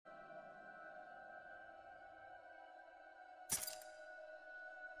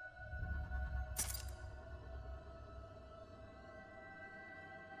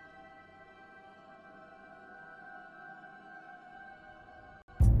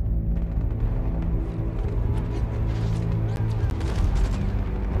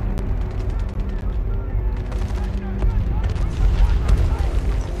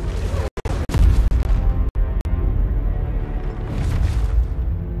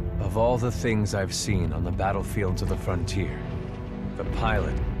Of all the things I've seen on the battlefields of the frontier, the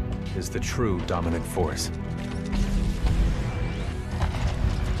pilot is the true dominant force.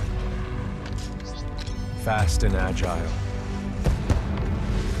 Fast and agile.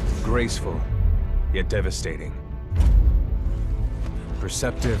 Graceful, yet devastating.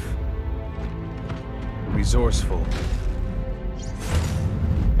 Perceptive, resourceful,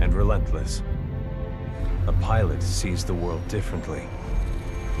 and relentless. A pilot sees the world differently.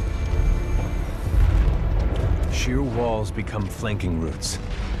 Sheer walls become flanking routes.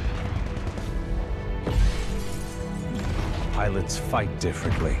 Pilots fight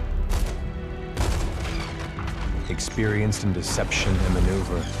differently. Experienced in deception and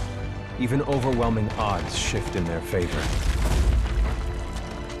maneuver, even overwhelming odds shift in their favor.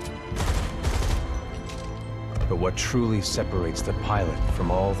 But what truly separates the pilot from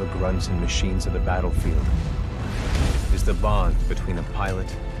all the grunts and machines of the battlefield is the bond between a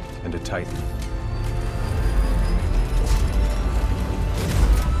pilot and a Titan.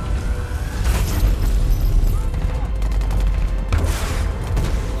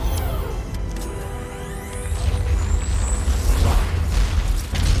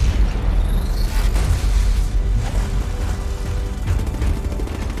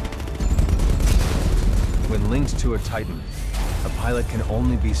 When linked to a Titan, a pilot can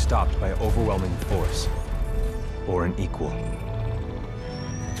only be stopped by overwhelming force, or an equal.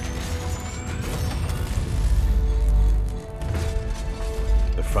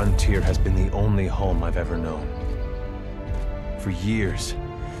 The frontier has been the only home I've ever known. For years,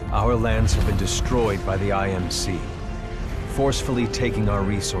 our lands have been destroyed by the IMC, forcefully taking our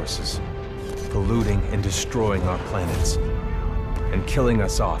resources, polluting and destroying our planets, and killing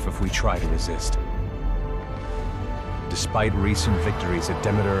us off if we try to resist. Despite recent victories at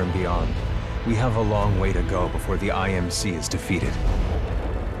Demeter and beyond, we have a long way to go before the IMC is defeated.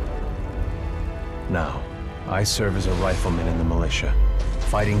 Now, I serve as a rifleman in the militia,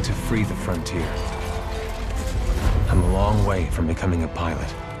 fighting to free the frontier. I'm a long way from becoming a pilot.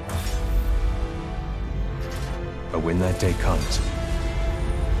 But when that day comes,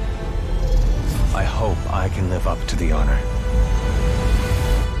 I hope I can live up to the honor.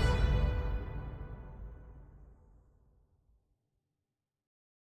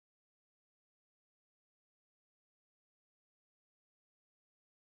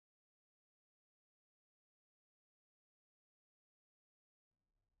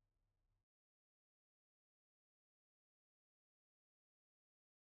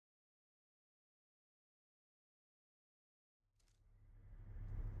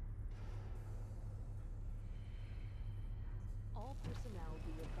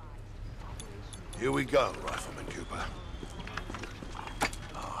 Here we go, Rifleman Cooper.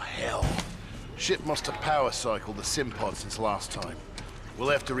 Oh, hell. Ship must have power cycled the sim pod since last time. We'll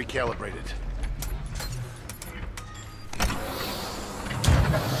have to recalibrate it.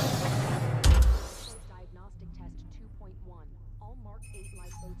 Diagnostic test 2.1. All Mark 8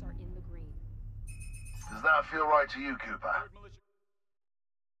 lifeboats are in the green. Does that feel right to you, Cooper?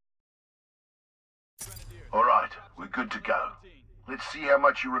 All right, we're good to go. Let's see how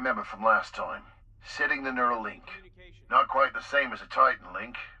much you remember from last time. Setting the neural link. Not quite the same as a Titan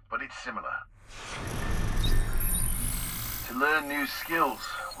link, but it's similar. To learn new skills,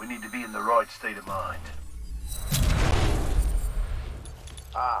 we need to be in the right state of mind.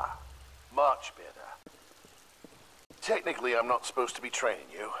 Ah, much better. Technically, I'm not supposed to be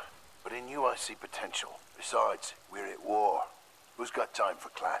training you, but in you I see potential. Besides, we're at war. Who's got time for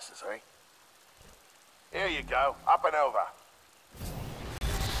classes, eh? Here you go, up and over.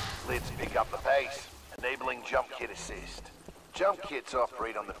 Let's pick up the pace, enabling jump kit assist. Jump kits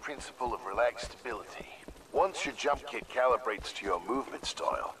operate on the principle of relaxed stability. Once your jump kit calibrates to your movement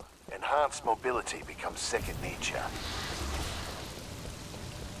style, enhanced mobility becomes second nature.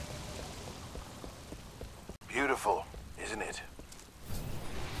 Beautiful, isn't it?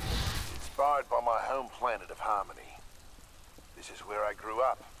 Inspired by my home planet of Harmony. This is where I grew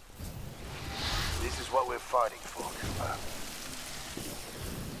up. This is what we're fighting for, Cooper.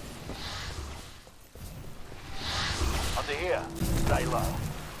 Under here, stay low.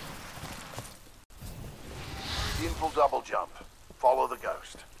 Simple double jump. Follow the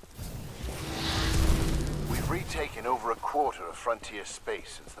ghost. We've retaken over a quarter of frontier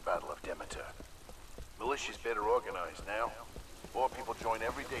space since the Battle of Demeter. Militia's better organized now. More people join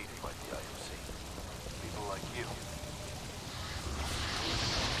every day to fight the IMC. People like you.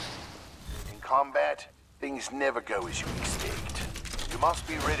 In combat, things never go as you expect. You must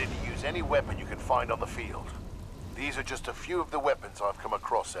be ready to use any weapon you can find on the field. These are just a few of the weapons I've come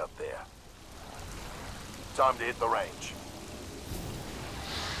across out there. Time to hit the range.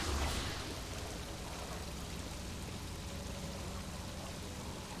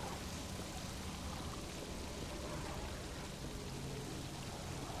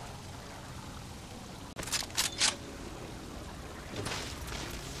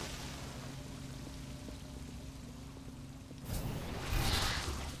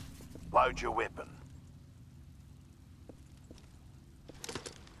 Load your weapon.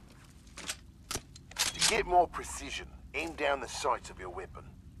 To get more precision, aim down the sights of your weapon.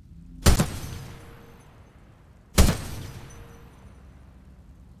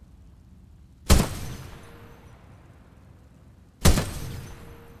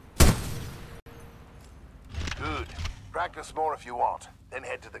 Good. Practice more if you want, then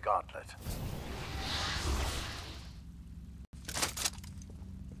head to the Gauntlet.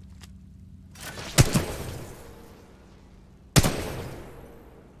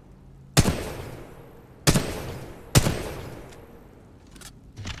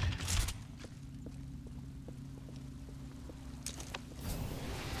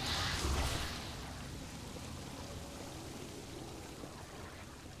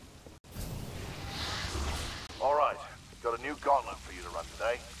 Alright, got a new gauntlet for you to run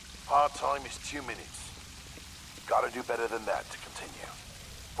today. Hard time is 2 minutes. Gotta do better than that to continue.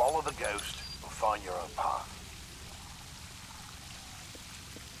 Follow the ghost and find your own path.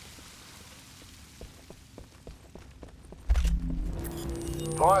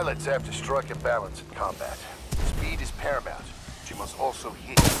 Pilots have to strike a balance in combat. Speed is paramount, but you must also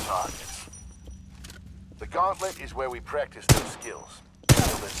hit your targets. The Gauntlet is where we practice those skills,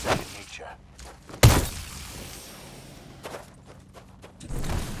 until they're second nature.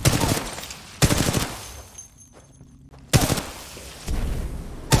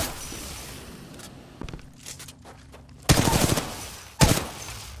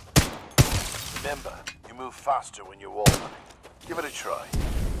 Remember, you move faster when you're wall running. Give it a try.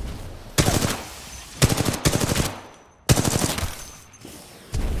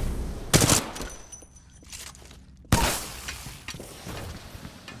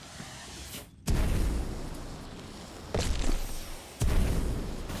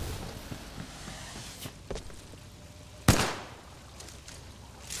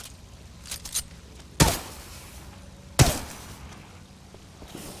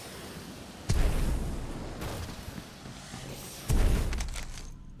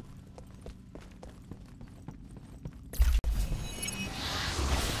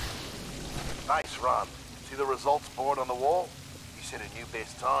 Nice run. See the results board on the wall? You set a new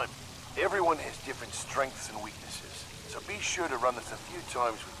best time. Everyone has different strengths and weaknesses, so be sure to run this a few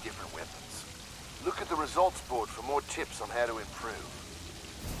times with different weapons. Look at the results board for more tips on how to improve.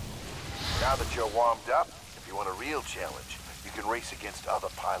 Now that you're warmed up, if you want a real challenge, you can race against other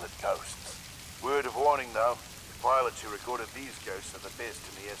pilot ghosts. Word of warning though, the pilots who recorded these ghosts are the best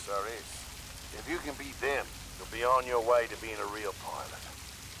in the SRS. If you can beat them, you'll be on your way to being a real pilot.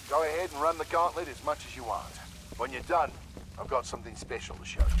 Go ahead and run the Gauntlet as much as you want. When you're done, I've got something special to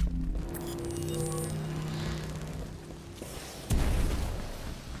show you.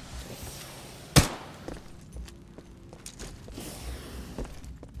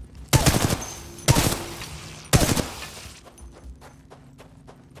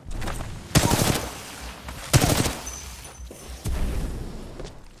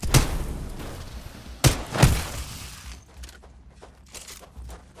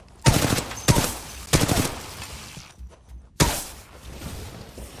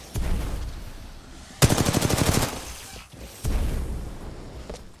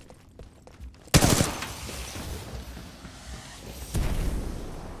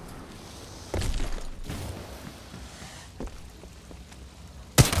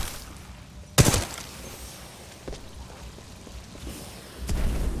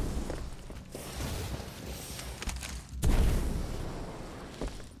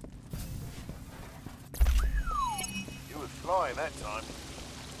 Flying that time.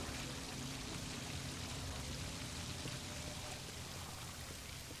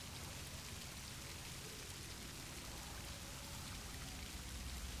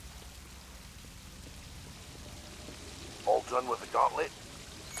 All done with the Gauntlet?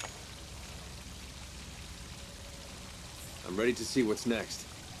 I'm ready to see what's next.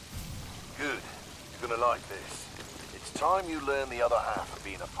 Good. You're gonna like this. It's time you learn the other half of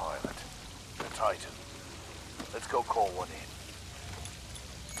being a pilot. The Titan. Let's go call one in.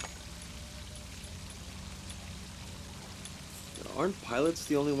 Aren't pilots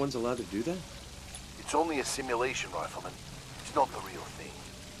the only ones allowed to do that? It's only a simulation, Rifleman. It's not the real thing.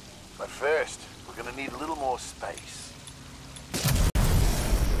 But first, we're gonna need a little more space.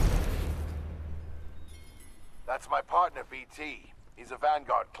 That's my partner, BT. He's a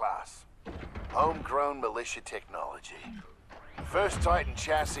Vanguard class. Homegrown militia technology. The first Titan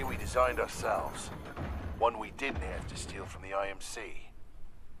chassis we designed ourselves. One we didn't have to steal from the IMC.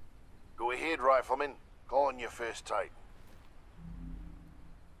 Go ahead, Rifleman. Call on your first Titan.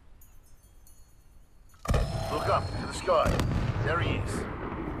 Look up to the sky. There he is.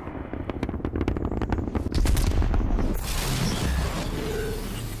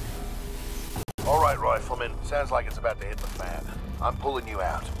 Rifleman, sounds like it's about to hit the fan. I'm pulling you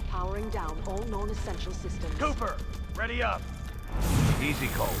out. Powering down all non-essential systems. Cooper, ready up. Easy,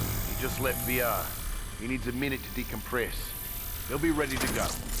 Cole. He just left VR. He needs a minute to decompress. He'll be ready to go.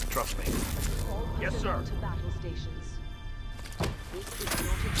 Trust me. All Yes, sir. personnel to battle stations. This is not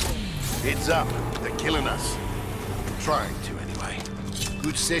a drill. Heads up. They're killing us. Trying to, anyway.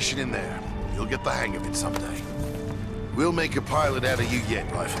 Good session in there. You'll get the hang of it someday. We'll make a pilot out of you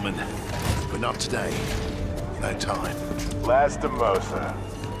yet, Rifleman. But not today. No time. Lastimosa.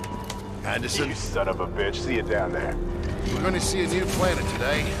 Anderson, You son of a bitch. See you down there. we're going to see a new planet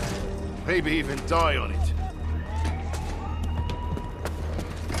today. Maybe even die on it.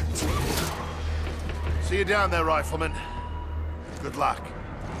 See you down there, Rifleman. Good luck.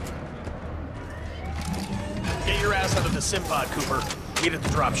 Get your ass out of the sim pod, Cooper. Meet at the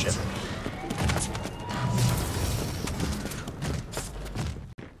dropship.